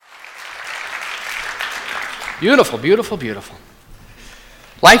Beautiful, beautiful, beautiful.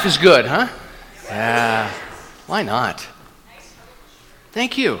 Life is good, huh? Yeah. Why not?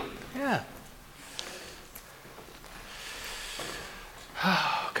 Thank you. Yeah.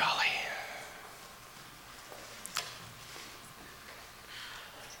 Oh, golly.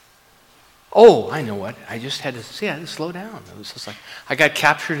 Oh, I know what. I just had to slow down. It was just like, I got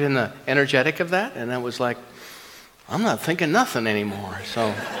captured in the energetic of that, and I was like, I'm not thinking nothing anymore.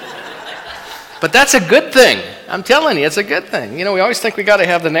 So, but that's a good thing. I'm telling you, it's a good thing. You know, we always think we got to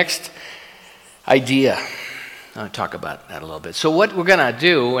have the next idea. I'll talk about that a little bit. So what we're going to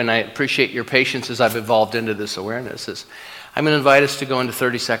do, and I appreciate your patience as I've evolved into this awareness, is I'm going to invite us to go into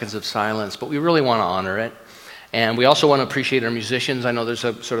 30 seconds of silence, but we really want to honor it. And we also want to appreciate our musicians. I know there's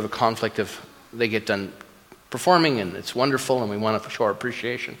a sort of a conflict of they get done performing, and it's wonderful, and we want to show our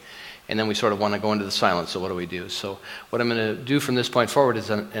appreciation. And then we sort of want to go into the silence, so what do we do? So what I'm going to do from this point forward is,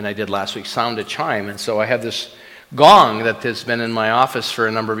 and I did last week, sound a chime. And so I have this gong that has been in my office for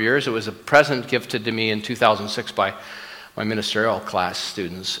a number of years. It was a present gifted to me in 2006 by my ministerial class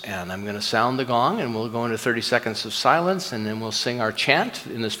students. And I'm going to sound the gong, and we'll go into 30 seconds of silence, and then we'll sing our chant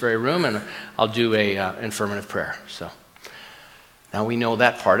in this very room, and I'll do a affirmative prayer. So now we know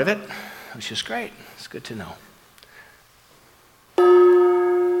that part of it, which is great. It's good to know.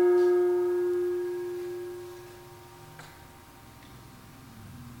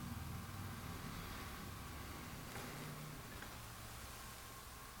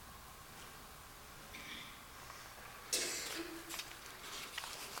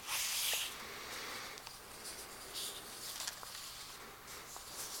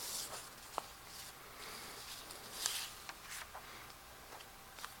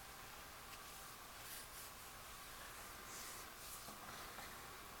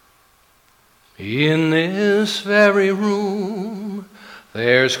 In this very room,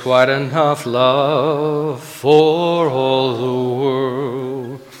 there's quite enough love for all the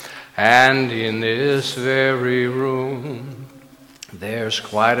world. And in this very room, there's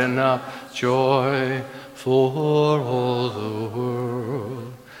quite enough joy for all the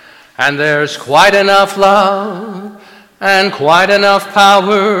world. And there's quite enough love and quite enough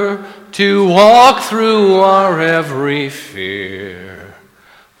power to walk through our every fear.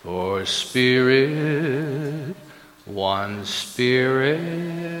 For Spirit, one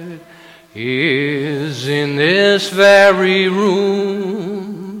Spirit, is in this very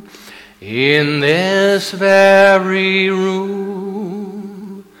room, in this very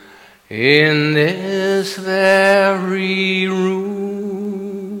room, in this very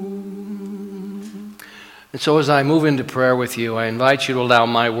room. And so as I move into prayer with you, I invite you to allow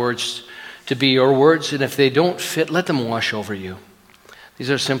my words to be your words, and if they don't fit, let them wash over you. These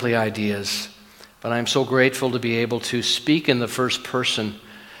are simply ideas, but I'm so grateful to be able to speak in the first person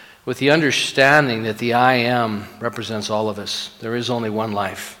with the understanding that the I am represents all of us. There is only one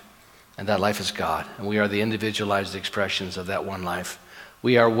life, and that life is God, and we are the individualized expressions of that one life.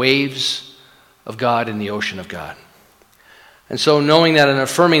 We are waves of God in the ocean of God. And so knowing that and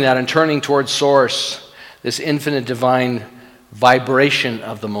affirming that and turning towards Source, this infinite divine vibration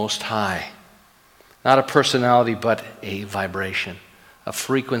of the Most High, not a personality but a vibration, a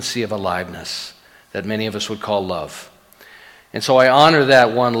frequency of aliveness that many of us would call love. And so I honor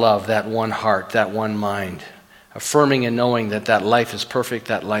that one love, that one heart, that one mind, affirming and knowing that that life is perfect,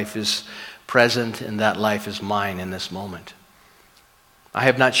 that life is present, and that life is mine in this moment. I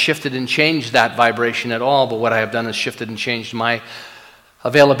have not shifted and changed that vibration at all, but what I have done is shifted and changed my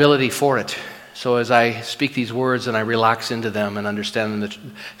availability for it. So as I speak these words and I relax into them and understand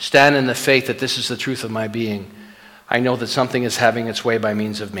them, stand in the faith that this is the truth of my being, I know that something is having its way by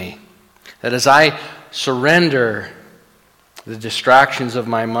means of me. That as I surrender the distractions of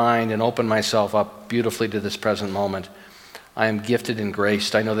my mind and open myself up beautifully to this present moment, I am gifted and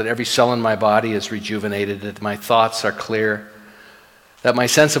graced. I know that every cell in my body is rejuvenated, that my thoughts are clear, that my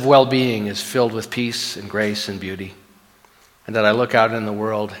sense of well-being is filled with peace and grace and beauty, and that I look out in the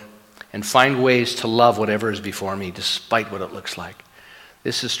world and find ways to love whatever is before me, despite what it looks like.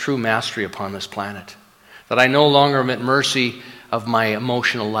 This is true mastery upon this planet. That I no longer am at mercy of my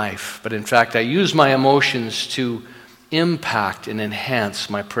emotional life, but in fact I use my emotions to impact and enhance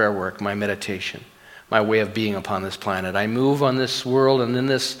my prayer work, my meditation, my way of being upon this planet. I move on this world and in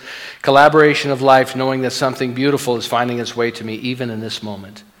this collaboration of life knowing that something beautiful is finding its way to me even in this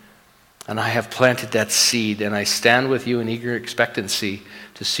moment. And I have planted that seed, and I stand with you in eager expectancy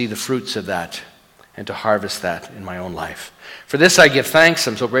to see the fruits of that and to harvest that in my own life. For this I give thanks.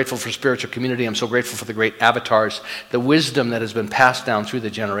 I'm so grateful for spiritual community. I'm so grateful for the great avatars, the wisdom that has been passed down through the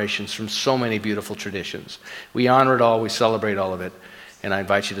generations from so many beautiful traditions. We honor it all. We celebrate all of it. And I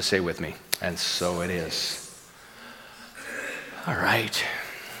invite you to say with me, and so it is. All right.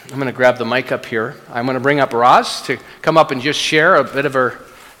 I'm going to grab the mic up here. I'm going to bring up Roz to come up and just share a bit of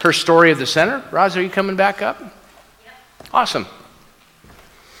her story of the center. Roz, are you coming back up? Yep. Awesome.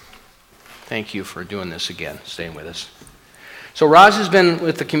 Thank you for doing this again, staying with us. So Roz has been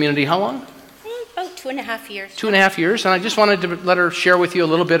with the community how long? About 2.5 years. 2.5 years, and I just wanted to let her share with you a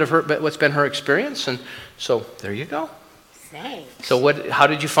little bit of what's been her experience, and so there you go. Thanks. So how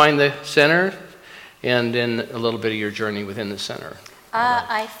did you find the center, and then a little bit of your journey within the center?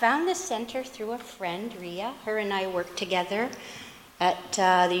 I found the center through a friend, Ria. Her and I worked together at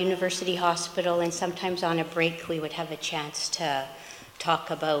the University Hospital, and sometimes on a break we would have a chance to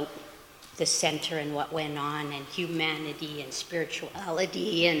talk about the center and what went on and humanity and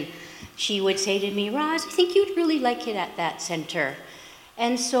spirituality. And she would say to me, Roz, I think you'd really like it at that center.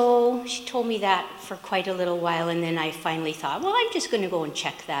 And so she told me that for quite a little while, and then I finally thought, well, I'm just going to go and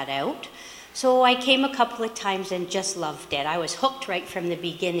check that out. So I came a couple of times and just loved it. I was hooked right from the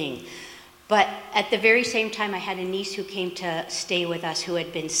beginning. But at the very same time, I had a niece who came to stay with us who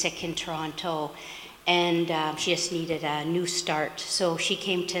had been sick in Toronto, and she just needed a new start. So she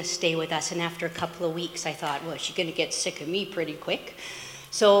came to stay with us, and after a couple of weeks, I thought, well, she's going to get sick of me pretty quick.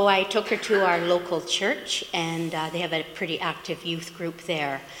 So I took her to our local church, and they have a pretty active youth group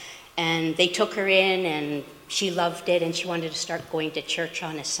there. And they took her in, and she loved it, and she wanted to start going to church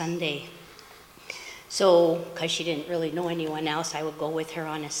on a Sunday. So, because she didn't really know anyone else, I would go with her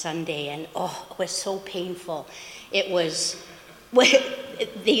on a Sunday, and it was so painful. It was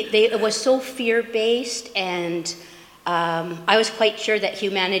so fear-based, and I was quite sure that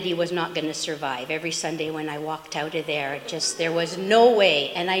humanity was not going to survive. Every Sunday when I walked out of there, there was no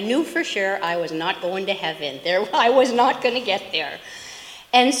way, and I knew for sure I was not going to heaven. I was not going to get there.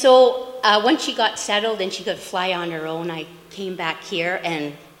 And so once she got settled and she could fly on her own, I came back here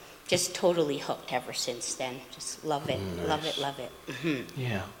and just totally hooked ever since then. Just love it, nice. Love it, love it. Mm-hmm.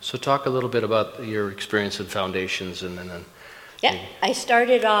 Yeah. So talk a little bit about your experience at Foundations, and then. Yeah, I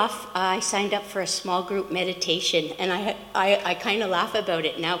started off, I signed up for a small group meditation, and I kind of laugh about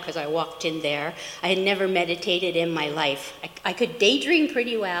it now because I walked in there. I had never meditated in my life. I could daydream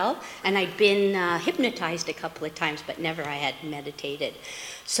pretty well, and I'd been hypnotized a couple of times, but never I had meditated.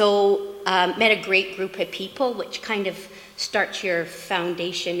 So met a great group of people, which kind of starts your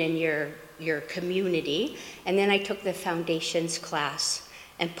foundation in your community. And then I took the Foundations class.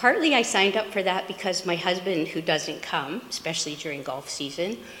 And partly I signed up for that because my husband, who doesn't come, especially during golf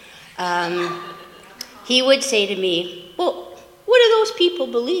season, he would say to me, well, what do those people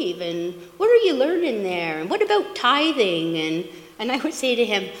believe? And what are you learning there? And what about tithing? And I would say to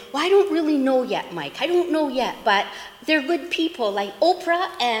him, well, I don't really know yet, Mike. I don't know yet, but they're good people like Oprah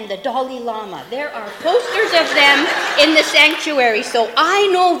and the Dalai Lama. There are posters of them in the sanctuary, so I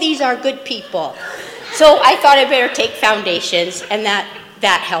know these are good people. So I thought I better take Foundations, and that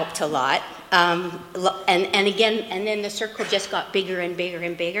helped a lot. And then the circle just got bigger and bigger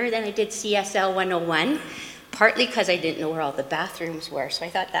and bigger. Then I did CSL 101, partly because I didn't know where all the bathrooms were. So I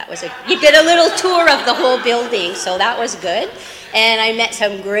thought you did a little tour of the whole building, so that was good. And I met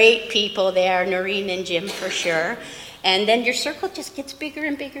some great people there, Noreen and Jim for sure. And then your circle just gets bigger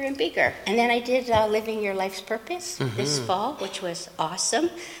and bigger and bigger. And then I did Living Your Life's Purpose this fall, which was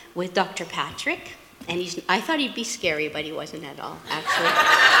awesome, with Dr. Patrick. And I thought he'd be scary, but he wasn't at all, actually.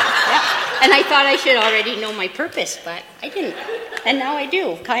 Yeah. And I thought I should already know my purpose, but I didn't. And now I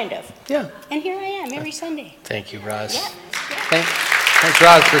do, kind of. Yeah. And here I am every Sunday. Thank you, Roz. Yeah. Thanks,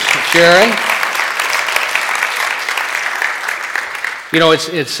 Roz, for sharing. You know,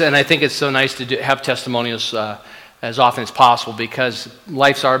 and I think it's so nice to have testimonials as often as possible, because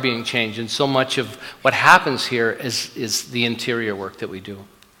lives are being changed, and so much of what happens here is the interior work that we do.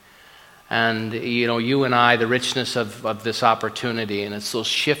 And, you know, you and I, the richness of this opportunity, and it's those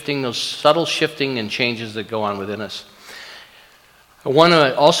subtle shifting and changes that go on within us. I want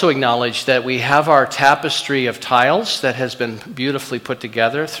to also acknowledge that we have our tapestry of tiles that has been beautifully put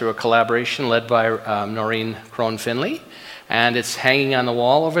together through a collaboration led by Noreen Crone-Finley. And it's hanging on the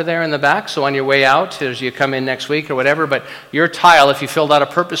wall over there in the back. So on your way out, as you come in next week or whatever, but your tile, if you filled out a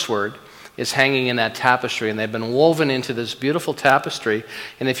purpose word, is hanging in that tapestry, and they've been woven into this beautiful tapestry.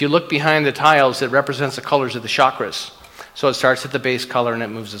 And if you look behind the tiles, it represents the colors of the chakras. So it starts at the base color and it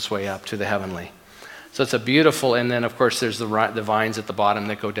moves its way up to the heavenly. So it's a beautiful, and then of course there's the vines at the bottom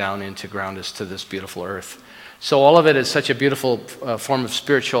that go down into ground us to this beautiful earth. So all of it is such a beautiful form of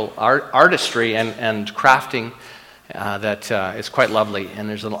spiritual artistry and crafting that is quite lovely, and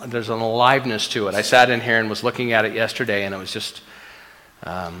there's an aliveness to it. I sat in here and was looking at it yesterday, and it was just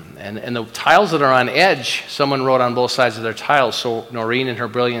and the tiles that are on edge, someone wrote on both sides of their tiles. So Noreen, in her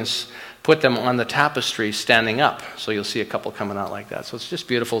brilliance, put them on the tapestry standing up. So you'll see a couple coming out like that. So it's just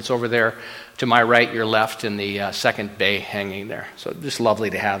beautiful. It's over there to my right, your left, in the second bay hanging there. So just lovely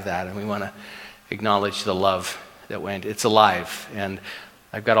to have that. And we want to acknowledge the love that went. It's alive. And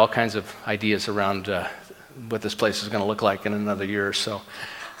I've got all kinds of ideas around what this place is going to look like in another year or so.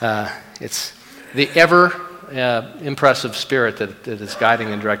 It's the ever impressive spirit that is guiding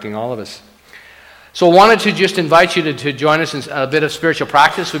and directing all of us. So I wanted to just invite you to join us in a bit of spiritual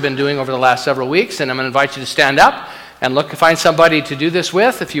practice we've been doing over the last several weeks, and I'm going to invite you to stand up and find somebody to do this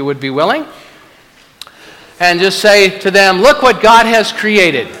with, if you would be willing, and just say to them, look what God has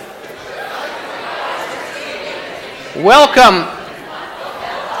created. Welcome.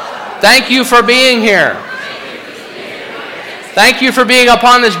 Thank you for being here. Thank you for being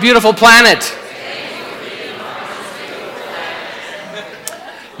upon this beautiful planet.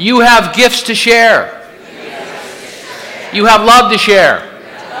 You have gifts to share. You have love to share.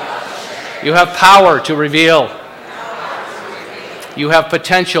 You have power to reveal. You have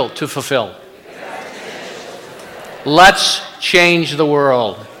potential to fulfill. Let's change the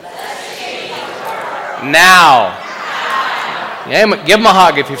world. Now. Yeah, give them a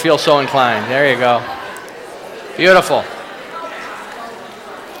hug if you feel so inclined. There you go. Beautiful.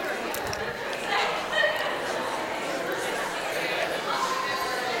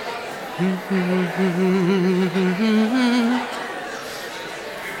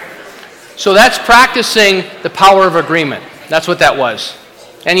 So that's practicing the power of agreement. That's what that was.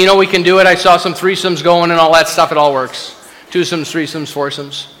 And you know we can do it. I saw some threesomes going and all that stuff. It all works. Twosomes, threesomes,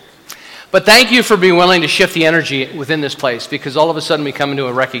 foursomes. But thank you for being willing to shift the energy within this place, because all of a sudden we come into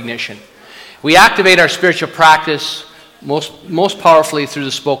a recognition. We activate our spiritual practice most powerfully through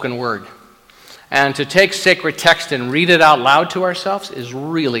the spoken word. And to take sacred text and read it out loud to ourselves is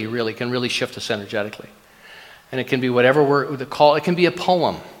can really shift us energetically. And it can be whatever we're call. It can be a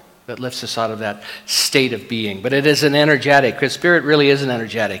poem that lifts us out of that state of being. But it is an energetic, because spirit really is an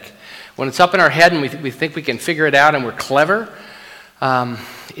energetic. When it's up in our head and we think we can figure it out and we're clever,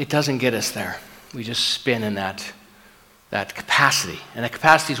 it doesn't get us there. We just spin in that capacity. And that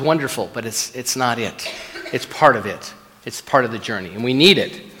capacity is wonderful, but it's not it. It's part of it. It's part of the journey, and we need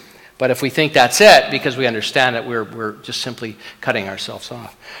it. But if we think that's it, because we understand it, we're just simply cutting ourselves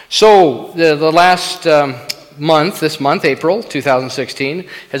off. So the last this month, April 2016,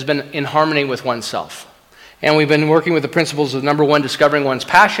 has been in harmony with oneself. And we've been working with the principles of, number one, discovering one's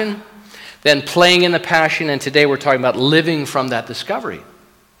passion, then playing in the passion, and today we're talking about living from that discovery.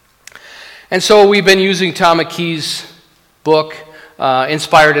 And so we've been using Tom McKee's book,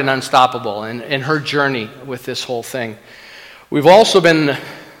 Inspired and Unstoppable, and her journey with this whole thing. We've also been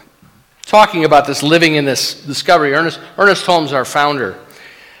talking about this living in this discovery. Ernest Holmes, our founder,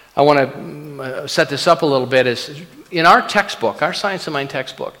 I want to set this up a little bit. Is in our textbook, our Science of Mind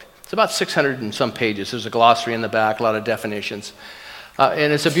textbook, it's about 600 and some pages. There's a glossary in the back, a lot of definitions.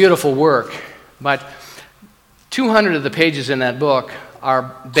 And it's a beautiful work. But 200 of the pages in that book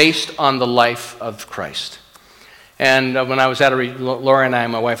are based on the life of Christ. And when I was at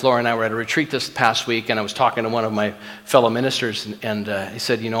my wife Laura and I were at a retreat this past week, and I was talking to one of my fellow ministers, and he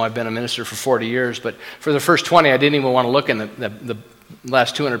said, I've been a minister for 40 years, but for the first 20, I didn't even want to look in the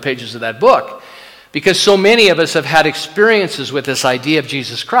last 200 pages of that book, because so many of us have had experiences with this idea of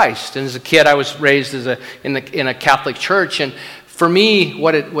Jesus Christ. And as a kid, I was raised in a Catholic church, and for me,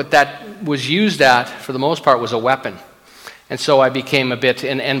 what that was used at, for the most part, was a weapon. And so I became a bit,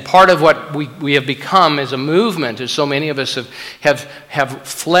 and part of what we have become as a movement is so many of us have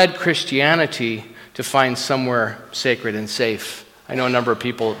fled Christianity to find somewhere sacred and safe. I know a number of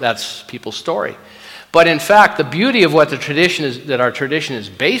people, that's people's story. But in fact, the beauty of what our tradition is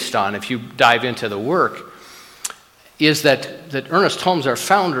based on, if you dive into the work, is that Ernest Holmes, our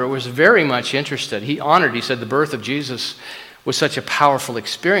founder, was very much interested. He said the birth of Jesus was such a powerful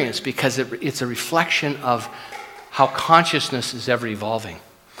experience because it's a reflection of how consciousness is ever evolving.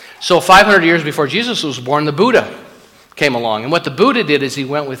 So 500 years before Jesus was born, the Buddha came along. And what the Buddha did is he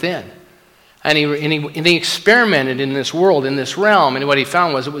went within. And he experimented in this world, in this realm, and what he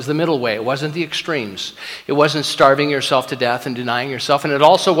found was it was the middle way. It wasn't the extremes. It wasn't starving yourself to death and denying yourself, and it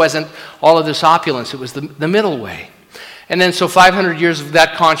also wasn't all of this opulence. It was the middle way. And then so 500 years of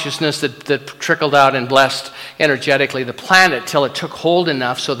that consciousness that trickled out and blessed energetically the planet till it took hold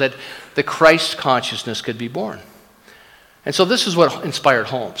enough so that the Christ consciousness could be born. And so this is what inspired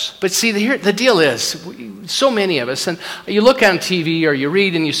Holmes. But see, the deal is, so many of us, and you look on TV or you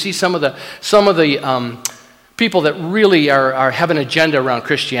read and you see some of the people that really have an agenda around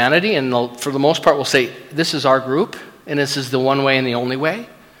Christianity, and for the most part will say, this is our group, and this is the one way and the only way.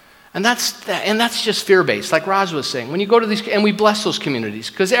 And that's just fear-based, like Roz was saying. When you go to these, and we bless those communities,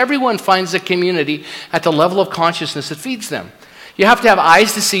 because everyone finds a community at the level of consciousness that feeds them. You have to have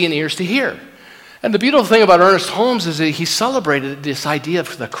eyes to see and ears to hear. And the beautiful thing about Ernest Holmes is that he celebrated this idea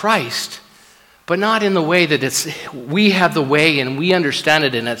of the Christ, but not in the way that we have the way and we understand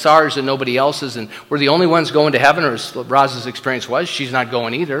it and it's ours and nobody else's and we're the only ones going to heaven, or as Roz's experience was, she's not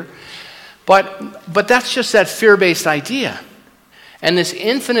going either. But that's just that fear-based idea. And this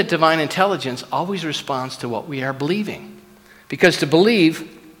infinite divine intelligence always responds to what we are believing. Because to believe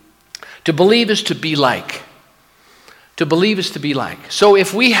is to be like. To believe is to be like. So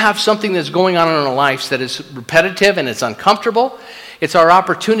if we have something that's going on in our lives that is repetitive and it's uncomfortable, it's our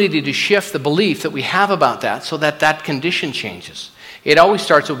opportunity to shift the belief that we have about that so that that condition changes. It always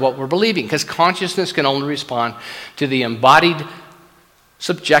starts with what we're believing, because consciousness can only respond to the embodied,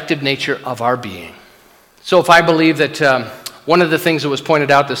 subjective nature of our being. So if I believe that one of the things that was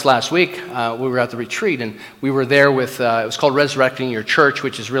pointed out this last week, we were at the retreat, and we were there with, it was called Resurrecting Your Church,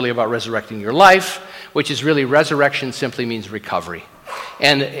 which is really about resurrecting your life, which is really resurrection simply means recovery.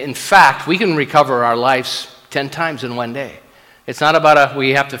 And in fact, we can recover our lives 10 times in one day. It's not about we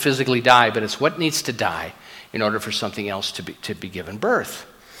have to physically die, but it's what needs to die in order for something else to be given birth.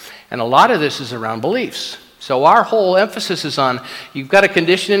 And a lot of this is around beliefs. So our whole emphasis is on, you've got a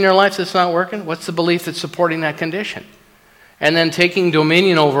condition in your life that's not working, what's the belief that's supporting that condition? And then taking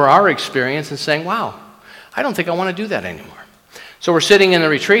dominion over our experience and saying, wow, I don't think I want to do that anymore. So we're sitting in the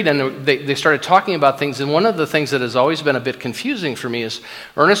retreat, and they started talking about things, and one of the things that has always been a bit confusing for me is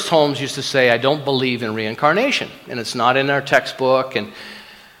Ernest Holmes used to say, I don't believe in reincarnation, and it's not in our textbook.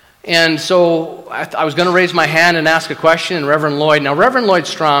 And so I was going to raise my hand and ask a question, and Reverend Lloyd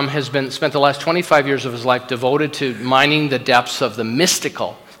Strom has spent the last 25 years of his life devoted to mining the depths of the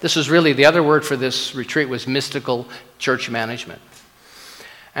mystical. This was really, the other word for this retreat was mystical church management.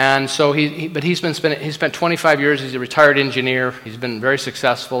 And so he spent 25 years, he's a retired engineer, he's been very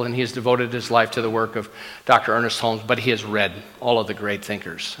successful, and he has devoted his life to the work of Dr. Ernest Holmes, but he has read all of the great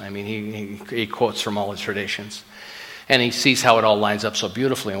thinkers. I mean, he quotes from all the traditions, and he sees how it all lines up so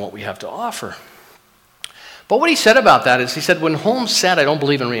beautifully and what we have to offer. But what he said about that is, he said, when Holmes said, I don't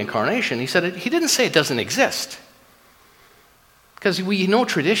believe in reincarnation, he said, he didn't say it doesn't exist. Because we know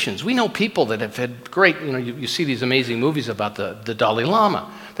traditions. We know people that have had great, you see these amazing movies about the Dalai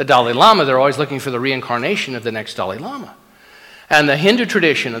Lama. The Dalai Lama, they're always looking for the reincarnation of the next Dalai Lama. And the Hindu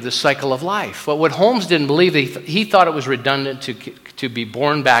tradition of the cycle of life. But what Holmes didn't believe, he thought it was redundant to be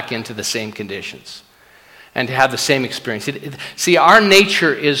born back into the same conditions and to have the same experience. See, our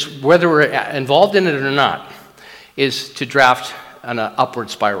nature is, whether we're involved in it or not, is to draft an upward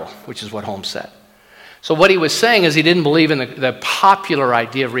spiral, which is what Holmes said. So what he was saying is he didn't believe in the popular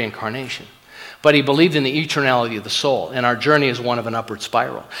idea of reincarnation, but he believed in the eternality of the soul, and our journey is one of an upward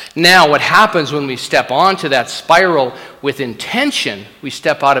spiral. Now, what happens when we step onto that spiral with intention, we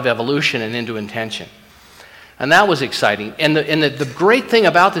step out of evolution and into intention. And that was exciting. And the great thing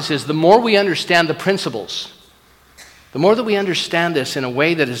about this is the more we understand the principles, the more that we understand this in a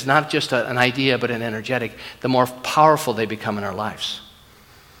way that is not just an idea but an energetic, the more powerful they become in our lives.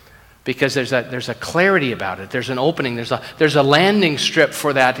 Because there's a clarity about it. There's an opening. There's a landing strip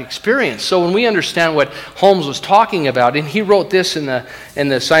for that experience. So when we understand what Holmes was talking about, and he wrote this in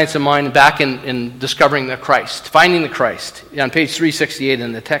the Science of Mind back in Discovering the Christ, Finding the Christ, on page 368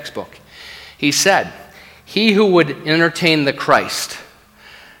 in the textbook. He said, he who would entertain the Christ.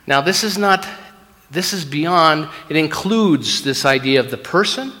 Now this is beyond, it includes this idea of the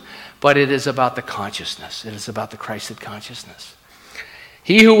person, but it is about the consciousness. It is about the Christed consciousness.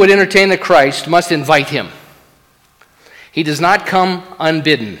 He who would entertain the Christ must invite him. He does not come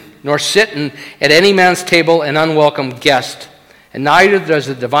unbidden, nor sit at any man's table an unwelcome guest, and neither does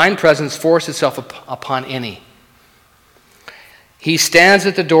the divine presence force itself upon any. He stands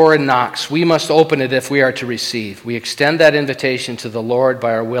at the door and knocks. We must open it if we are to receive. We extend that invitation to the Lord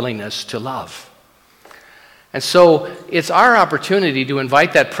by our willingness to love. And so it's our opportunity to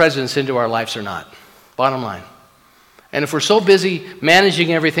invite that presence into our lives or not. Bottom line. And if we're so busy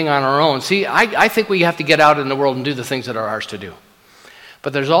managing everything on our own, see, I think we have to get out in the world and do the things that are ours to do.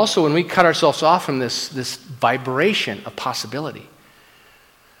 But there's also, when we cut ourselves off from this vibration of possibility,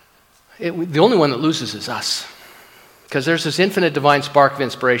 the only one that loses is us. Because there's this infinite divine spark of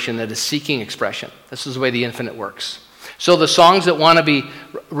inspiration that is seeking expression. This is the way the infinite works. So the songs that want to be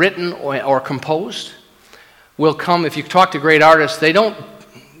written or composed will come. If you talk to great artists, they don't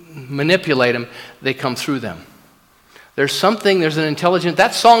manipulate them, they come through them. There's an intelligent,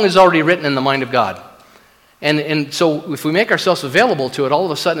 that song is already written in the mind of God. And so if we make ourselves available to it, all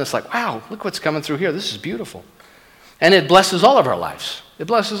of a sudden it's like, wow, look what's coming through here. This is beautiful. And it blesses all of our lives. It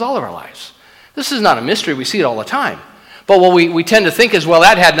blesses all of our lives. This is not a mystery. We see it all the time. But what we tend to think is, well,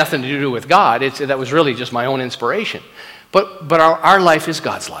 that had nothing to do with God. That was really just my own inspiration. But our life is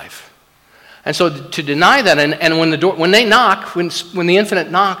God's life. And so to deny that, and when they knock, when the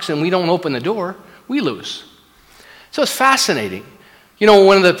infinite knocks and we don't open the door, we lose. So it's fascinating. You know,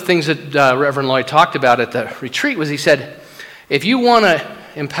 one of the things that Reverend Lloyd talked about at the retreat was he said, if you want to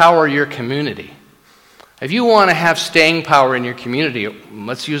empower your community, if you want to have staying power in your community,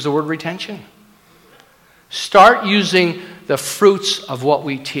 let's use the word retention. Start using the fruits of what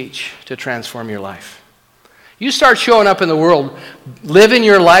we teach to transform your life. You start showing up in the world, living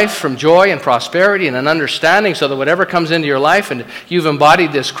your life from joy and prosperity and an understanding so that whatever comes into your life, and you've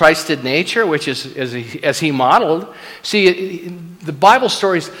embodied this Christed nature, which is as he modeled. See, the Bible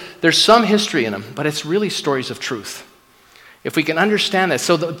stories, there's some history in them, but it's really stories of truth. If we can understand that.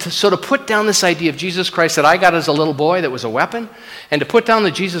 So to put down this idea of Jesus Christ that I got as a little boy that was a weapon, and to put down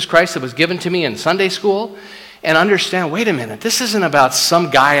the Jesus Christ that was given to me in Sunday school, and understand, wait a minute, this isn't about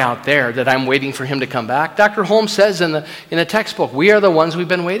some guy out there that I'm waiting for him to come back. Dr. Holmes says in the textbook, we are the ones we've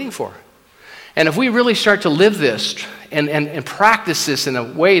been waiting for. And if we really start to live this and practice this in a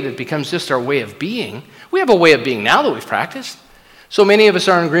way that becomes just our way of being, we have a way of being now that we've practiced. So many of us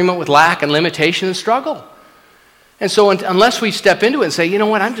are in agreement with lack and limitation and struggle. And so unless we step into it and say, you know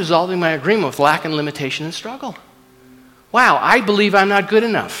what, I'm dissolving my agreement with lack and limitation and struggle. Wow, I believe I'm not good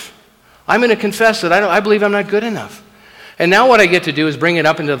enough. I'm going to confess that I believe I'm not good enough. And now what I get to do is bring it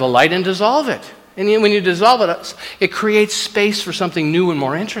up into the light and dissolve it. And when you dissolve it, it creates space for something new and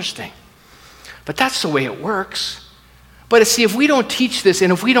more interesting. But that's the way it works. But see, if we don't teach this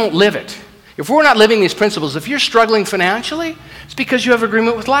and if we don't live it, if we're not living these principles, if you're struggling financially, it's because you have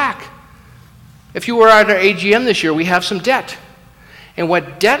agreement with lack. If you were at our AGM this year, we have some debt. And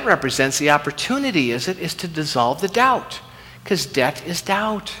what debt represents, the opportunity is to dissolve the doubt. Because debt is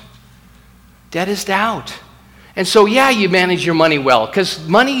doubt. Debt is doubt. And so, yeah, you manage your money well, because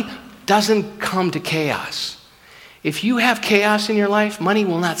money doesn't come to chaos. If you have chaos in your life, money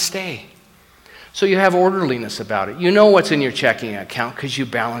will not stay. So you have orderliness about it. You know what's in your checking account because you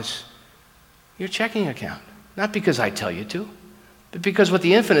balance your checking account. Not because I tell you to, but because what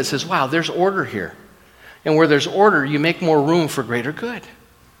the infinite says, wow, there's order here. And where there's order, you make more room for greater good.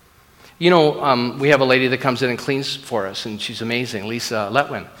 You know, we have a lady that comes in and cleans for us, and she's amazing, Lisa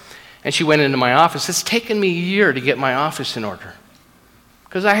Letwin. And she went into my office. It's taken me a year to get my office in order.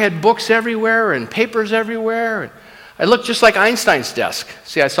 Because I had books everywhere and papers everywhere. And I looked just like Einstein's desk.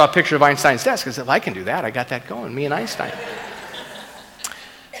 See, I saw a picture of Einstein's desk. I said, well, I can do that. I got that going, me and Einstein.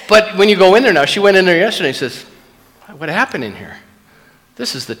 But when you go in there now, she went in there yesterday and says, what happened in here?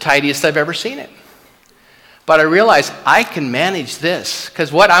 This is the tidiest I've ever seen it. But I realized I can manage this,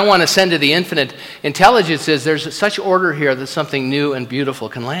 because what I want to send to the infinite intelligence is there's such order here that something new and beautiful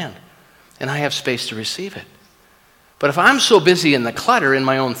can land. And I have space to receive it. But if I'm so busy in the clutter in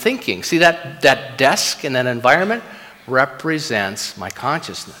my own thinking, see that desk and that environment represents my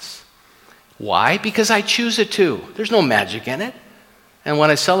consciousness. Why? Because I choose it to. There's no magic in it. And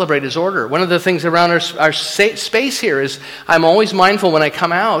what I celebrate is order. One of the things around our space here is I'm always mindful when I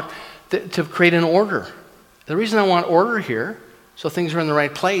come out to create an order. The reason I want order here, so things are in the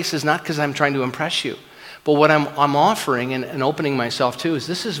right place, is not because I'm trying to impress you. But what I'm offering and opening myself to is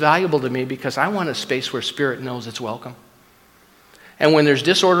this is valuable to me because I want a space where Spirit knows it's welcome. And when there's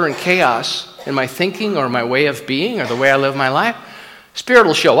disorder and chaos in my thinking or my way of being or the way I live my life, Spirit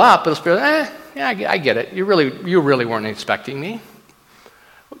will show up. It'll be yeah, I get it. You really weren't expecting me.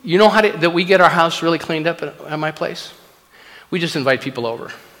 You know that we get our house really cleaned up at my place? We just invite people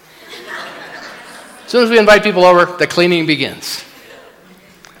over. As soon as we invite people over, the cleaning begins.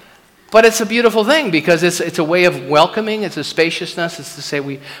 But it's a beautiful thing because it's a way of welcoming. It's a spaciousness. It's to say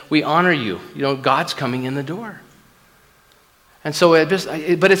we honor you. You know, God's coming in the door. And so,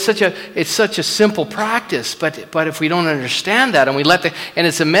 but it's such a simple practice. But if we don't understand that and and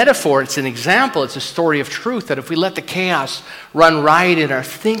it's a metaphor, it's an example, it's a story of truth. That if we let the chaos run riot in our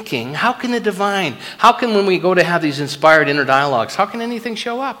thinking, how can the divine? How can when we go to have these inspired inner dialogues? How can anything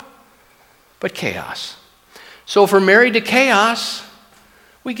show up? But chaos. So if we're married to chaos,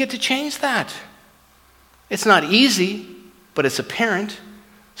 we get to change that. It's not easy, but it's apparent.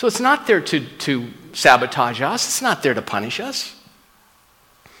 So it's not there to sabotage us. It's not there to punish us.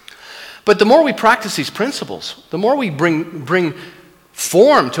 But the more we practice these principles, the more we bring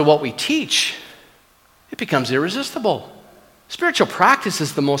form to what we teach, it becomes irresistible. Spiritual practice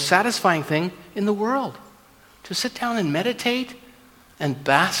is the most satisfying thing in the world. To sit down and meditate and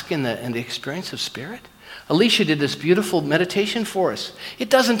bask in the experience of Spirit. Alicia did this beautiful meditation for us. It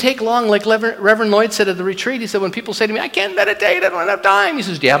doesn't take long, like Reverend Lloyd said at the retreat. He said, when people say to me, I can't meditate, I don't have time. He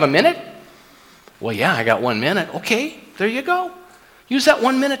says, do you have a minute? Well, yeah, I got 1 minute. Okay, there you go. Use that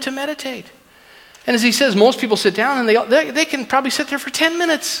 1 minute to meditate. And as he says, most people sit down and they can probably sit there for 10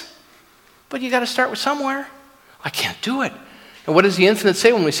 minutes. But you got to start with somewhere. I can't do it. And what does the infinite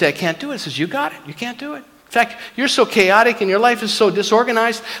say when we say I can't do it? It says, you got it. You can't do it. In fact, you're so chaotic and your life is so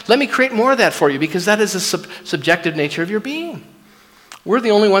disorganized. Let me create more of that for you, because that is the subjective nature of your being. We're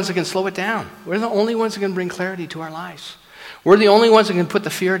the only ones that can slow it down. We're the only ones that can bring clarity to our lives. We're the only ones that can put the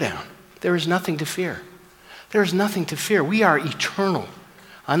fear down. There is nothing to fear. There is nothing to fear. We are eternal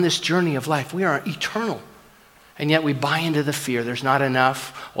on this journey of life. We are eternal. And yet we buy into the fear. There's not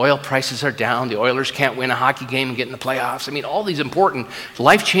enough. Oil prices are down. The Oilers can't win a hockey game and get in the playoffs. I mean, all these important,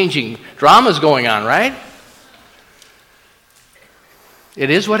 life-changing dramas going on, right? It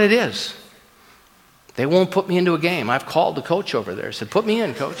is what it is. They won't put me into a game. I've called the coach over there. I said, put me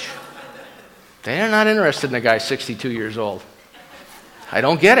in, coach. They're not interested in a guy 62 years old. I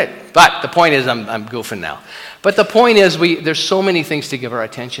don't get it. But the point is, I'm goofing now. But the point is, there's so many things to give our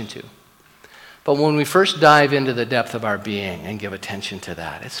attention to. But when we first dive into the depth of our being and give attention to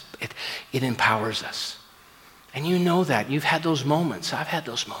that, it empowers us. And you know that. You've had those moments. I've had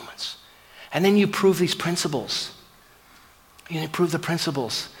those moments. And then you prove these principles. You prove the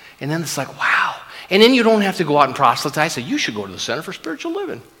principles. And then it's like, wow. And then you don't have to go out and proselytize. Say, you should go to the Center for Spiritual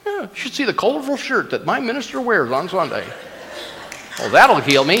Living. Yeah, you should see the colorful shirt that my minister wears on Sunday. Well, that'll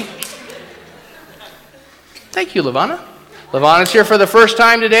heal me. Thank you, Levana. Levana's here for the first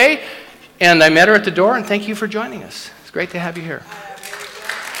time today. And I met her at the door, and thank you for joining us. It's great to have you here.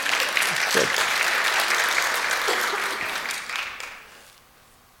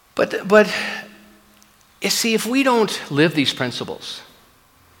 Good. But you see, if we don't live these principles,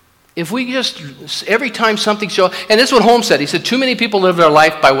 if we just, every time something shows, and this is what Holmes said. He said, too many people live their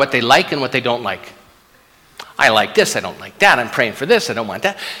life by what they like and what they don't like. I like this, I don't like that. I'm praying for this, I don't want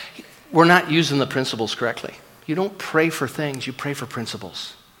that. We're not using the principles correctly. You don't pray for things, you pray for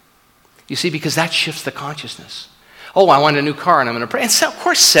principles. You see, because that shifts the consciousness. Oh, I want a new car and I'm going to pray. And so, of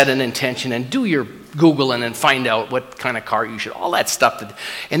course, set an intention and do your Googling and find out what kind of car you should, all that stuff.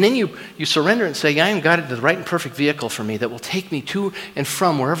 And then you surrender and say, I am God, the right and perfect vehicle for me that will take me to and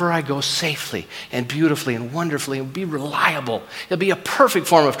from wherever I go safely and beautifully and wonderfully and be reliable. It'll be a perfect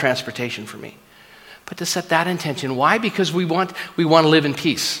form of transportation for me. But to set that intention, why? Because we want to live in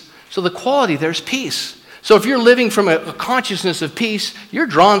peace. So the quality, there's peace. So if you're living from a consciousness of peace, you're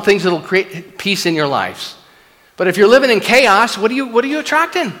drawing things that will create peace in your lives. But if you're living in chaos, what are you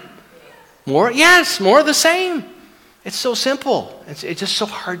attracting? More? Yes, more of the same. It's so simple. It's just so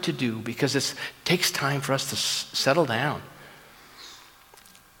hard to do because it takes time for us to settle down.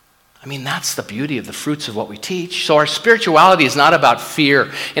 I mean, that's the beauty of the fruits of what we teach. So our spirituality is not about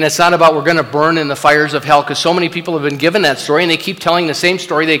fear, and it's not about we're going to burn in the fires of hell, because so many people have been given that story, and they keep telling the same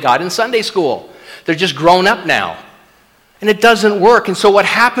story they got in Sunday school. They're just grown up now. And it doesn't work. And so what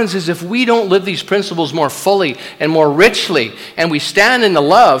happens is if we don't live these principles more fully and more richly, and we stand in the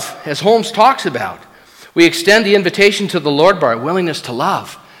love, as Holmes talks about, we extend the invitation to the Lord by our willingness to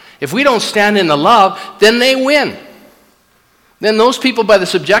love. If we don't stand in the love, then they win. Then those people, by the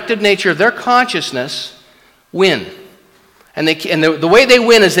subjective nature of their consciousness, win. And the way they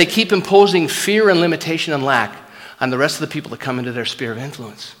win is they keep imposing fear and limitation and lack on the rest of the people that come into their sphere of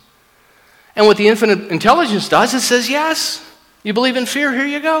influence. And what the infinite intelligence does, it says, yes, you believe in fear, here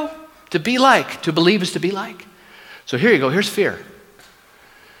you go. To be like, to believe is to be like. So here you go, here's fear.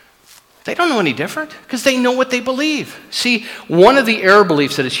 They don't know any different because they know what they believe. See, one of the error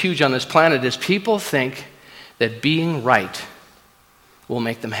beliefs that is huge on this planet is people think that being right will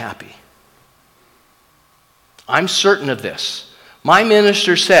make them happy. I'm certain of this. My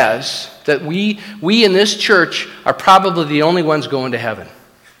minister says that we in this church are probably the only ones going to heaven.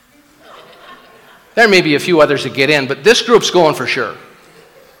 There may be a few others that get in, but this group's going for sure.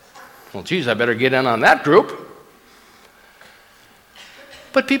 Well, geez, I better get in on that group.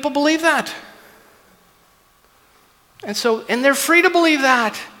 But people believe that. And they're free to believe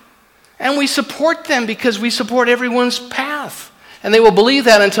that. And we support them because we support everyone's path. And they will believe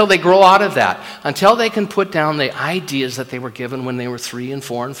that until they grow out of that, until they can put down the ideas that they were given when they were 3 and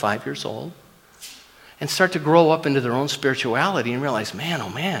 4 and 5 years old and start to grow up into their own spirituality and realize, man, oh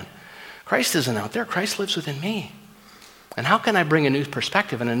man, Christ isn't out there. Christ lives within me. And how can I bring a new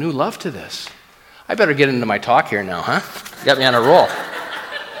perspective and a new love to this? I better get into my talk here now, huh? You got me on a roll.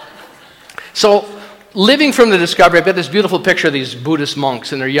 So, living from the discovery, I've got this beautiful picture of these Buddhist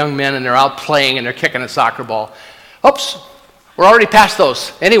monks, and they're young men, and they're out playing, and they're kicking a soccer ball. Oops, We're already past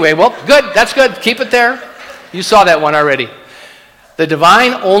those. Anyway, well, good. That's good. Keep it there. You saw that one already. The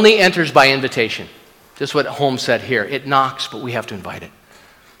divine only enters by invitation. Just what Holmes said here. It knocks, but we have to invite it.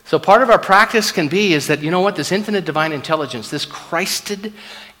 So part of our practice can be is that, you know what, this infinite divine intelligence, this Christed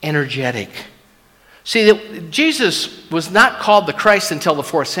energetic. See, Jesus was not called the Christ until the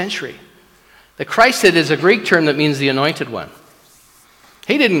 4th century. The Christed is a Greek term that means the anointed one.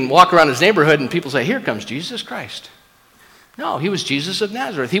 He didn't walk around his neighborhood and people say, here comes Jesus Christ. No, he was Jesus of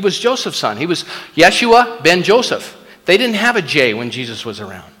Nazareth. He was Joseph's son. He was Yeshua ben Joseph. They didn't have a J when Jesus was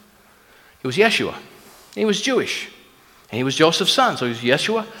around. He was Yeshua. He was Jewish. And he was Joseph's son, so he was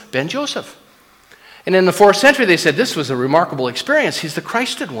Yeshua ben Joseph. And in the 4th century, they said this was a remarkable experience. He's the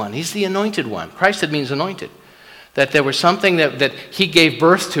Christed one. He's the anointed one. Christed means anointed. That there was something that he gave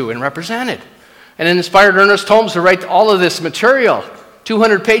birth to and represented. And it inspired Ernest Holmes to write all of this material,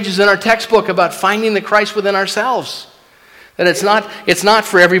 200 pages in our textbook about finding the Christ within ourselves. That it's not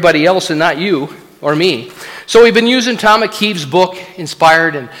for everybody else and not you or me. So we've been using Tom McKee's book,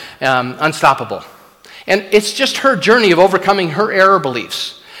 Inspired and Unstoppable. And it's just her journey of overcoming her error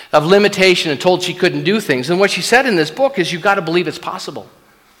beliefs, of limitation and told she couldn't do things. And what she said in this book is you've got to believe it's possible.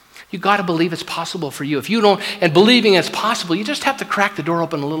 You've got to believe it's possible for you. If you don't, and believing it's possible, you just have to crack the door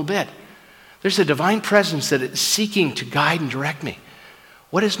open a little bit. There's a divine presence that is seeking to guide and direct me.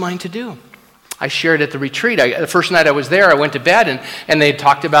 What is mine to do? I shared at the retreat. The first night I was there, I went to bed, and they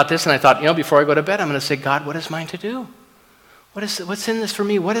talked about this, and I thought, before I go to bed, I'm going to say, God, what is mine to do? What's in this for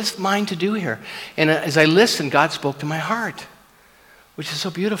me? What is mine to do here? And as I listened, God spoke to my heart, which is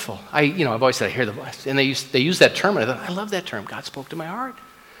so beautiful. I've always said, I hear the voice. And they use that term, and I thought, I love that term. God spoke to my heart.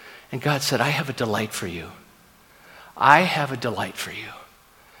 And God said, I have a delight for you. I have a delight for you.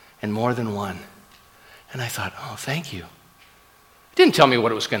 And more than one. And I thought, oh, thank you. It didn't tell me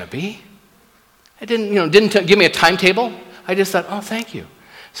what it was going to be. It didn't give me a timetable. I just thought, oh, thank you.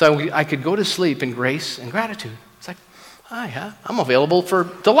 So I could go to sleep in grace and gratitude. It's like, I'm available for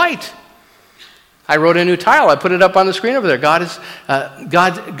delight. I wrote a new title. I put it up on the screen over there.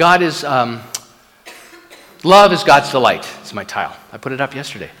 Love is God's delight. It's my title. I put it up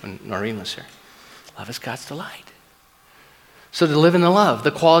yesterday when Noreen was here. Love is God's delight. So to live in the love,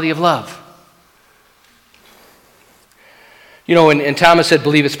 the quality of love. And Thomas said,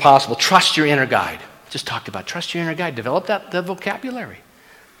 believe it's possible. Trust your inner guide. Just talked about trust your inner guide. Develop that vocabulary.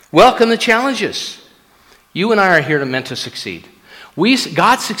 Welcome the challenges. You and I are here meant to succeed.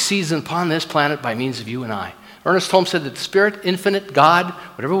 God succeeds upon this planet by means of you and I. Ernest Holmes said that the Spirit, infinite, God,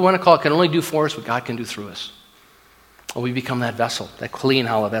 whatever we want to call it, can only do for us what God can do through us. And we become that vessel, that clean,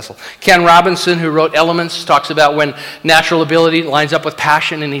 hollow vessel. Ken Robinson, who wrote Elements, talks about when natural ability lines up with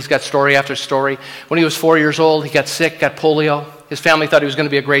passion, and he's got story after story. When he was 4 years old, he got sick, got polio. His family thought he was going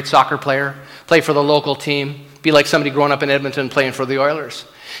to be a great soccer player, play for the local team, be like somebody growing up in Edmonton playing for the Oilers.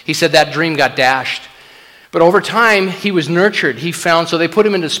 He said that dream got dashed. But over time, he was nurtured. So they put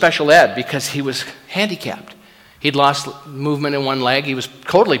him into special ed because he was handicapped. He'd lost movement in one leg. He was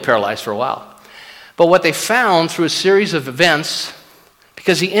totally paralyzed for a while. But what they found through a series of events,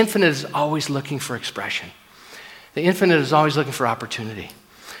 because the infinite is always looking for expression. The infinite is always looking for opportunity.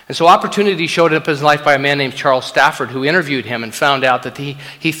 And so opportunity showed up in his life by a man named Charles Stafford, who interviewed him and found out that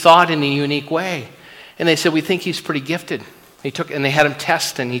he thought in a unique way. And they said, we think he's pretty gifted. And they had him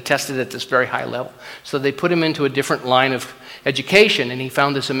test, and he tested at this very high level. So they put him into a different line of education, and he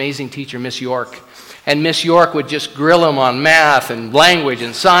found this amazing teacher, Miss York. And Miss York would just grill him on math and language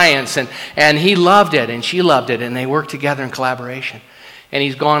and science, and he loved it, and she loved it, and they worked together in collaboration. And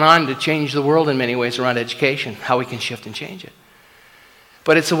he's gone on to change the world in many ways around education, how we can shift and change it.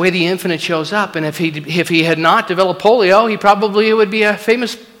 But it's the way the infinite shows up, and if he had not developed polio, he probably would be a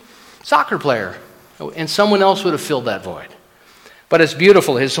famous soccer player, and someone else would have filled that void. But it's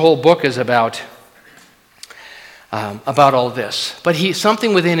beautiful. His whole book is about all this. But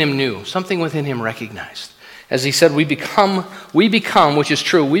something within him knew, something within him recognized. As he said, we become, which is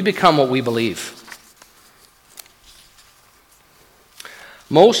true, we become what we believe.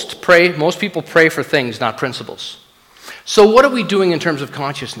 Most people pray for things, not principles. So what are we doing in terms of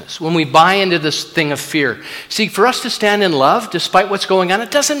consciousness when we buy into this thing of fear? See, for us to stand in love, despite what's going on,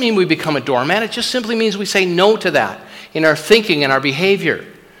 it doesn't mean we become a doormat. It just simply means we say no to that in our thinking and our behavior.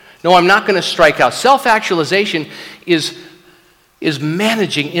 No, I'm not going to strike out. Self-actualization is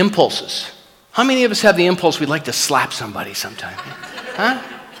managing impulses. How many of us have the impulse we'd like to slap somebody sometime? Huh?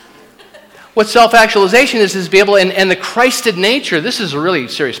 What self-actualization is to be able, and the Christed nature, this is a really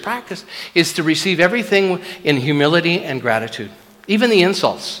serious practice, is to receive everything in humility and gratitude. Even the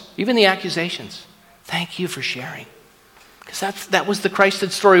insults, even the accusations. Thank you for sharing. Because that was the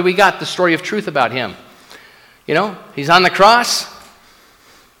Christed story we got, the story of truth about him. He's on the cross.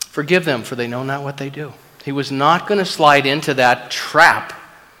 Forgive them, for they know not what they do. He was not going to slide into that trap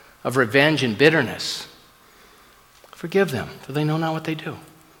of revenge and bitterness. Forgive them, for they know not what they do.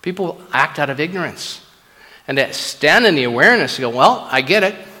 People act out of ignorance. And to stand in the awareness and go, well, I get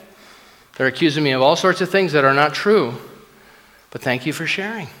it. They're accusing me of all sorts of things that are not true. But thank you for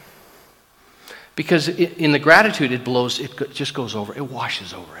sharing. Because in the gratitude, it just goes over. It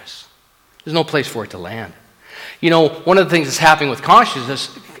washes over us. There's no place for it to land. One of the things that's happening with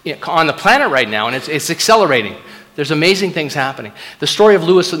consciousness on the planet right now, and it's accelerating. There's amazing things happening. The story of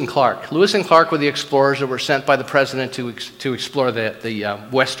Lewis and Clark. Lewis and Clark were the explorers that were sent by the president to explore the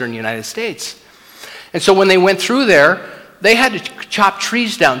western United States. And so when they went through there, they had to chop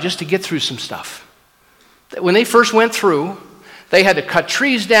trees down just to get through some stuff. When they first went through, they had to cut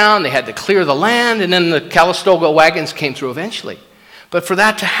trees down, they had to clear the land, and then the Calistoga wagons came through eventually. But for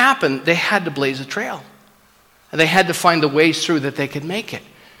that to happen, they had to blaze a trail. And they had to find the ways through that they could make it.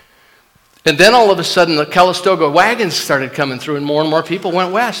 And then all of a sudden, the Calistoga wagons started coming through, and more people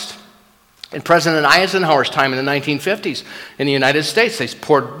went west. In President Eisenhower's time in the 1950s, in the United States, they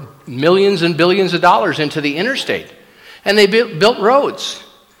poured millions and billions of dollars into the interstate. And they built roads.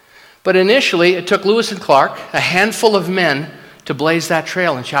 But initially, it took Lewis and Clark, a handful of men, to blaze that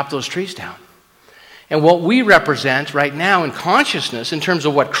trail and chop those trees down. And what we represent right now in consciousness, in terms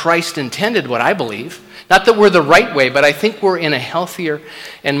of what Christ intended, what I believe, not that we're the right way, but I think we're in a healthier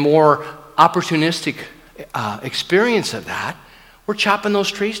and more opportunistic experience of that. We're chopping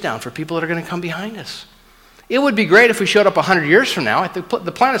those trees down for people that are going to come behind us. It would be great if we showed up 100 years from now.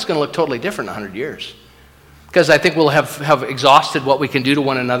 The planet's going to look totally different in 100 years. Because I think we'll have exhausted what we can do to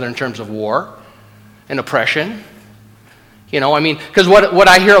one another in terms of war and oppression. Because what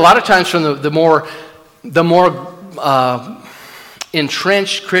I hear a lot of times from the more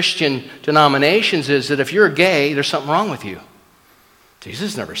entrenched Christian denominations is that if you're gay, there's something wrong with you.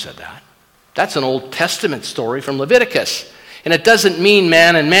 Jesus never said that. That's an Old Testament story from Leviticus. And it doesn't mean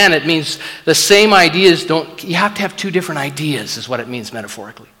man and man. It means the same ideas you have to have two different ideas is what it means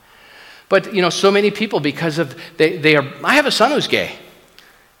metaphorically. But, so many people, because of, I have a son who's gay.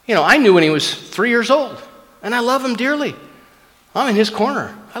 I knew when he was 3 years old, and I love him dearly. I'm in his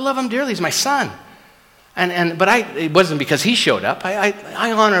corner. I love him dearly. He's my son. But it wasn't because he showed up.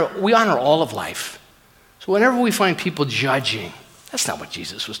 We honor all of life. So whenever we find people judging, that's not what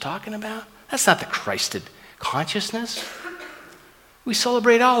Jesus was talking about. That's not the Christed consciousness. We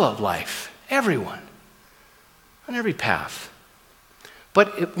celebrate all of life, everyone, on every path.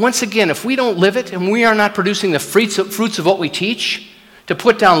 But once again, if we don't live it and we are not producing the fruits of what we teach, to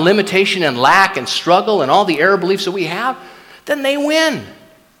put down limitation and lack and struggle and all the error beliefs that we have, then they win.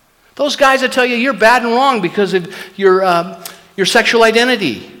 Those guys that tell you you're bad and wrong because of your sexual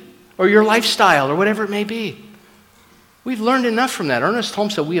identity or your lifestyle or whatever it may be. We've learned enough from that. Ernest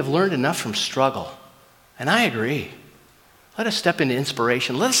Holmes said we have learned enough from struggle. And I agree. Let us step into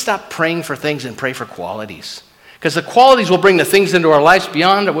inspiration. Let us stop praying for things and pray for qualities. Because the qualities will bring the things into our lives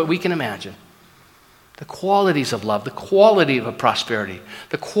beyond what we can imagine. The qualities of love, the quality of prosperity,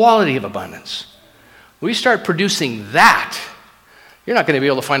 the quality of abundance. When we start producing that, you're not going to be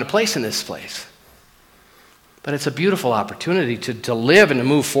able to find a place in this place. But it's a beautiful opportunity to live and to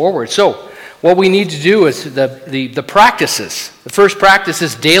move forward. So what we need to do is the practices. The first practice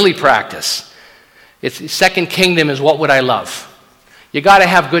is daily practice. It's second kingdom is what would I love. You got to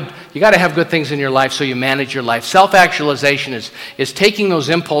have good things in your life so you manage your life. Self-actualization is taking those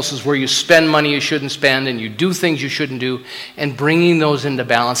impulses where you spend money you shouldn't spend and you do things you shouldn't do and bringing those into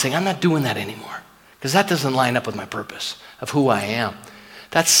balance, saying, I'm not doing that anymore because that doesn't line up with my purpose of who I am.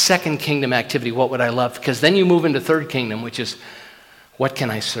 That's second kingdom activity, what would I love? Because then you move into third kingdom, which is, what can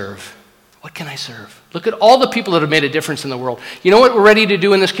I serve? What can I serve? Look at all the people that have made a difference in the world. You know what we're ready to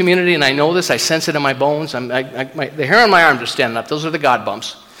do in this community, and I know this, I sense it in my bones. The hair on my arms are standing up. Those are the God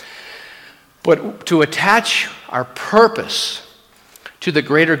bumps. But to attach our purpose to the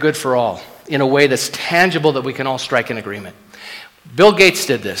greater good for all in a way that's tangible that we can all strike an agreement. Bill Gates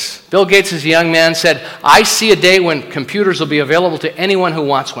did this. Bill Gates, as a young man, said, I see a day when computers will be available to anyone who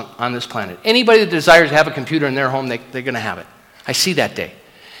wants one on this planet. Anybody that desires to have a computer in their home, they're going to have it. I see that day.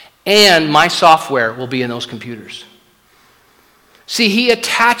 And my software will be in those computers. See, he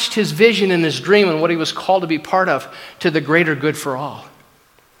attached his vision and his dream and what he was called to be part of to the greater good for all.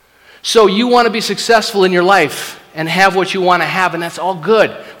 So you want to be successful in your life and have what you want to have, and that's all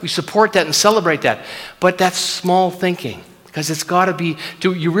good. We support that and celebrate that. But that's small thinking, because it's got to be,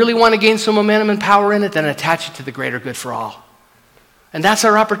 do you really want to gain some momentum and power in it? Then attach it to the greater good for all. And that's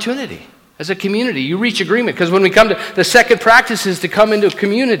our opportunity as a community. You reach agreement. Because when we come to the second practice is to come into a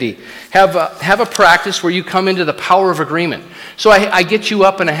community. Have a practice where you come into the power of agreement. So I get you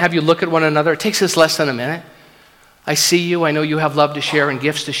up and I have you look at one another. It takes us less than a minute. I see you. I know you have love to share and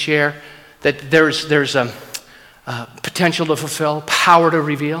gifts to share. That there's potential to fulfill, power to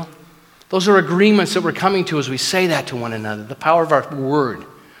reveal. Those are agreements that we're coming to as we say that to one another. The power of our word.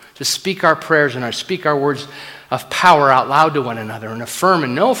 To speak our prayers and speak our words of power out loud to one another and affirm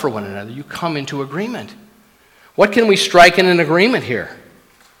and know for one another. You come into agreement. What can we strike in an agreement here?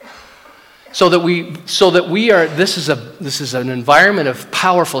 So that we are, this is an environment of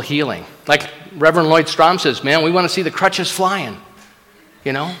powerful healing. Like Reverend Lloyd Strom says, man, we want to see the crutches flying.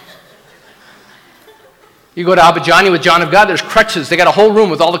 You know? You go to Abidjani with John of God, there's crutches. They got a whole room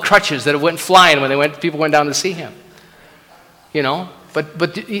with all the crutches that went flying when people went down to see him. You know?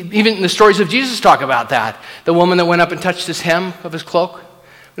 But even the stories of Jesus talk about that. The woman that went up and touched his hem of his cloak, when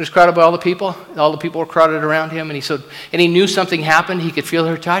he was crowded by all the people were crowded around him, and he knew something happened. He could feel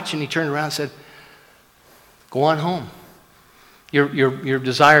her touch, and he turned around and said, "Go on home. Your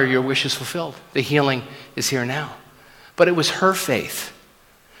desire, your wish is fulfilled. The healing is here now." But it was her faith.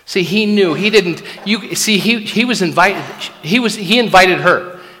 See, he knew. He didn't. He was invited. He invited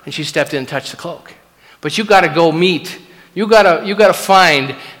her, and she stepped in and touched the cloak. But you got to go meet. You gotta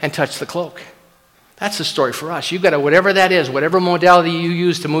find and touch the cloak. That's the story for us. You've got to, whatever that is, whatever modality you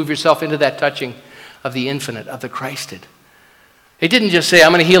use to move yourself into that touching of the infinite, of the Christed. It didn't just say,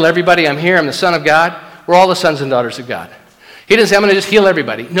 I'm going to heal everybody. I'm here. I'm the Son of God. We're all the sons and daughters of God. He didn't say, I'm going to just heal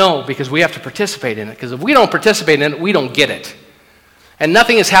everybody. No, because we have to participate in it. Because if we don't participate in it, we don't get it. And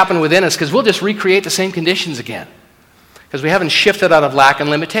nothing has happened within us because we'll just recreate the same conditions again. Because we haven't shifted out of lack and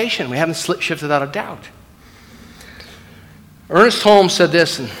limitation. We haven't shifted out of doubt. Ernest Holmes said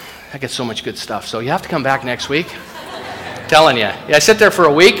this, and I get so much good stuff, so you have to come back next week. I'm telling you. I sit there for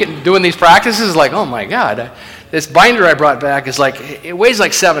a week and doing these practices, like, oh my God. This binder I brought back is like, it weighs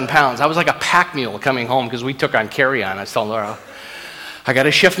like 7 pounds. I was like a pack mule coming home because we took on carry-on. I was telling Laura, I got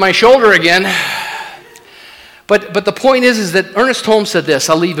to shift my shoulder again. But the point is that Ernest Holmes said this.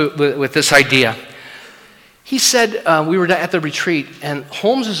 I'll leave it with this idea. He said, we were at the retreat, and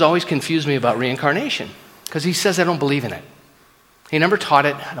Holmes has always confused me about reincarnation because he says I don't believe in it. He never taught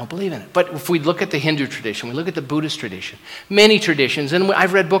it. I don't believe in it. But if we look at the Hindu tradition, we look at the Buddhist tradition, many traditions, and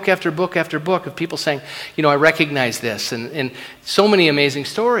I've read book after book after book of people saying, I recognize this, and so many amazing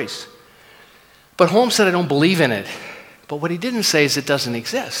stories. But Holmes said, I don't believe in it. But what he didn't say is it doesn't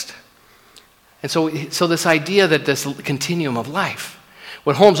exist. And so this idea that this continuum of life.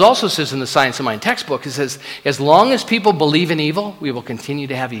 What Holmes also says in the Science of Mind textbook, he says, as long as people believe in evil, we will continue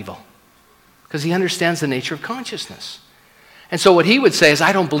to have evil. Because he understands the nature of consciousness. And so what he would say is,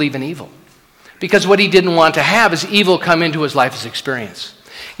 I don't believe in evil. Because what he didn't want to have is evil come into his life as experience.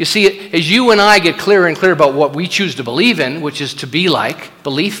 You see, as you and I get clearer and clearer about what we choose to believe in, which is to be like,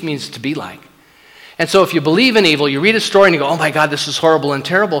 belief means to be like. And so if you believe in evil, you read a story and you go, oh my God, this is horrible and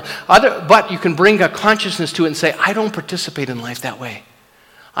terrible. But you can bring a consciousness to it and say, I don't participate in life that way.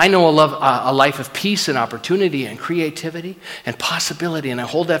 I know a life of peace and opportunity and creativity and possibility, and I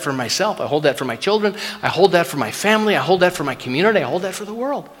hold that for myself. I hold that for my children. I hold that for my family. I hold that for my community. I hold that for the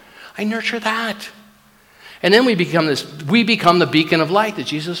world. I nurture that. And then we become the beacon of light that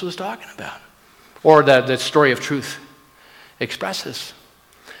Jesus was talking about, or that the story of truth expresses.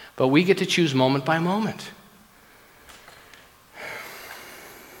 But we get to choose moment by moment.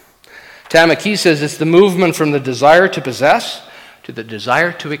 Tamaki says it's the movement from the desire to possess to the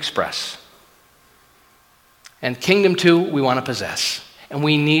desire to express. And kingdom 2, we want to possess. And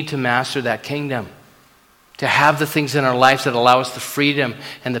we need to master that kingdom. To have the things in our lives that allow us the freedom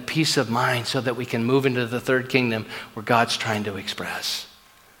and the peace of mind so that we can move into the third kingdom where God's trying to express.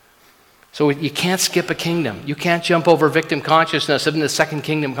 So you can't skip a kingdom. You can't jump over victim consciousness into the second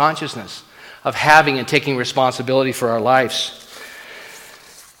kingdom consciousness of having and taking responsibility for our lives.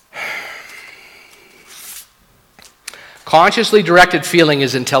 Consciously directed feeling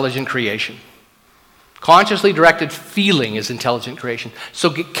is intelligent creation. Consciously directed feeling is intelligent creation.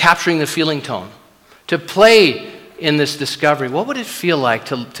 So capturing the feeling tone. To play in this discovery, what would it feel like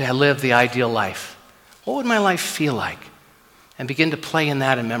to live the ideal life? What would my life feel like? And begin to play in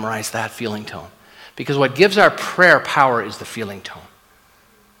that and memorize that feeling tone. Because what gives our prayer power is the feeling tone.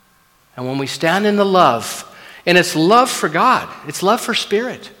 And when we stand in the love, and it's love for God, it's love for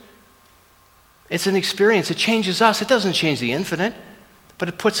spirit. It's an experience. It changes us. It doesn't change the infinite, but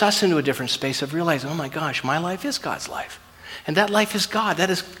it puts us into a different space of realizing, oh my gosh, my life is God's life. And that life is God. That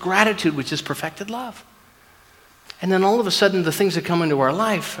is gratitude, which is perfected love. And then all of a sudden, the things that come into our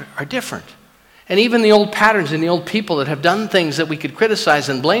life are different. And even the old patterns and the old people that have done things that we could criticize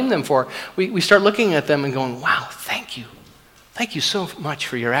and blame them for, we start looking at them and going, wow, thank you. Thank you so much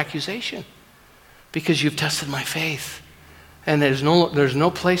for your accusation, because you've tested my faith. And there's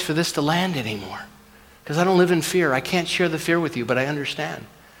no place for this to land anymore, because I don't live in fear. I can't share the fear with you, but I understand.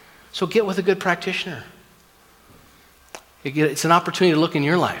 So get with a good practitioner. It's an opportunity to look in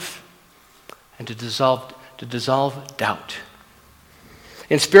your life and to dissolve doubt.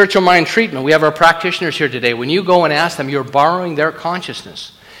 In spiritual mind treatment, we have our practitioners here today. When you go and ask them, you're borrowing their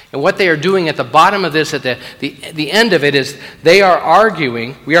consciousness. And what they are doing at the bottom of this, at the end of it, is they are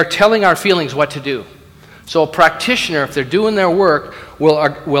arguing. We are telling our feelings what to do. So a practitioner, if they're doing their work, will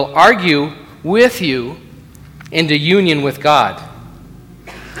argue with you into union with God.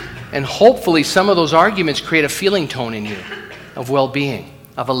 And hopefully some of those arguments create a feeling tone in you of well-being,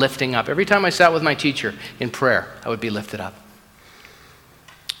 of a lifting up. Every time I sat with my teacher in prayer, I would be lifted up.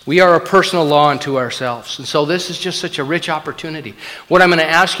 We are a personal law unto ourselves. And so this is just such a rich opportunity. What I'm going to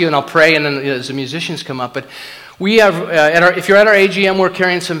ask you, and I'll pray, and then as the musicians come up, but we have, if you're at our AGM, we're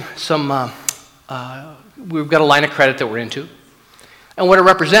carrying we've got a line of credit that we're into. And what it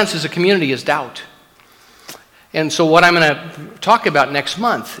represents as a community is doubt. And so what I'm going to talk about next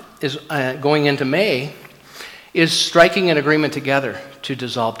month is, going into May, is striking an agreement together to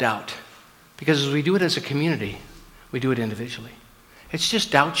dissolve doubt. Because as we do it as a community, we do it individually. It's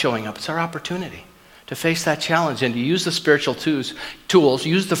just doubt showing up. It's our opportunity to face that challenge and to use the spiritual tools,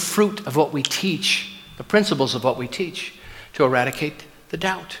 use the fruit of what we teach, the principles of what we teach, to eradicate the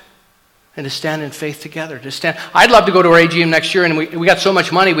doubt and to stand in faith together. I'd love to go to our AGM next year, and we got so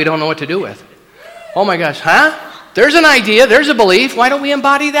much money we don't know what to do with. Oh my gosh, huh? There's an idea, there's a belief. Why don't we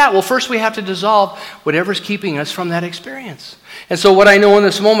embody that? Well, first we have to dissolve whatever's keeping us from that experience. And so what I know in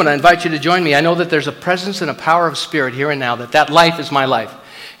this moment, I invite you to join me. I know that there's a presence and a power of spirit here and now, that life is my life.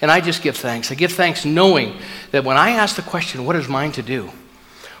 And I just give thanks. I give thanks knowing that when I ask the question, what is mine to do?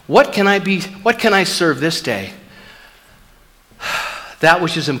 What can I serve this day? That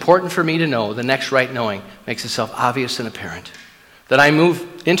which is important for me to know, the next right knowing, makes itself obvious and apparent. That I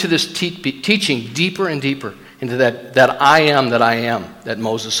move into this teaching deeper and deeper into that I am that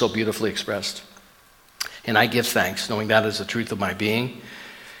Moses so beautifully expressed. And I give thanks, knowing that is the truth of my being.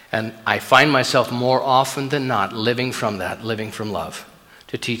 And I find myself more often than not living from that, living from love,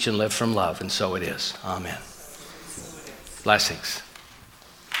 to teach and live from love. And so it is. Amen. Blessings.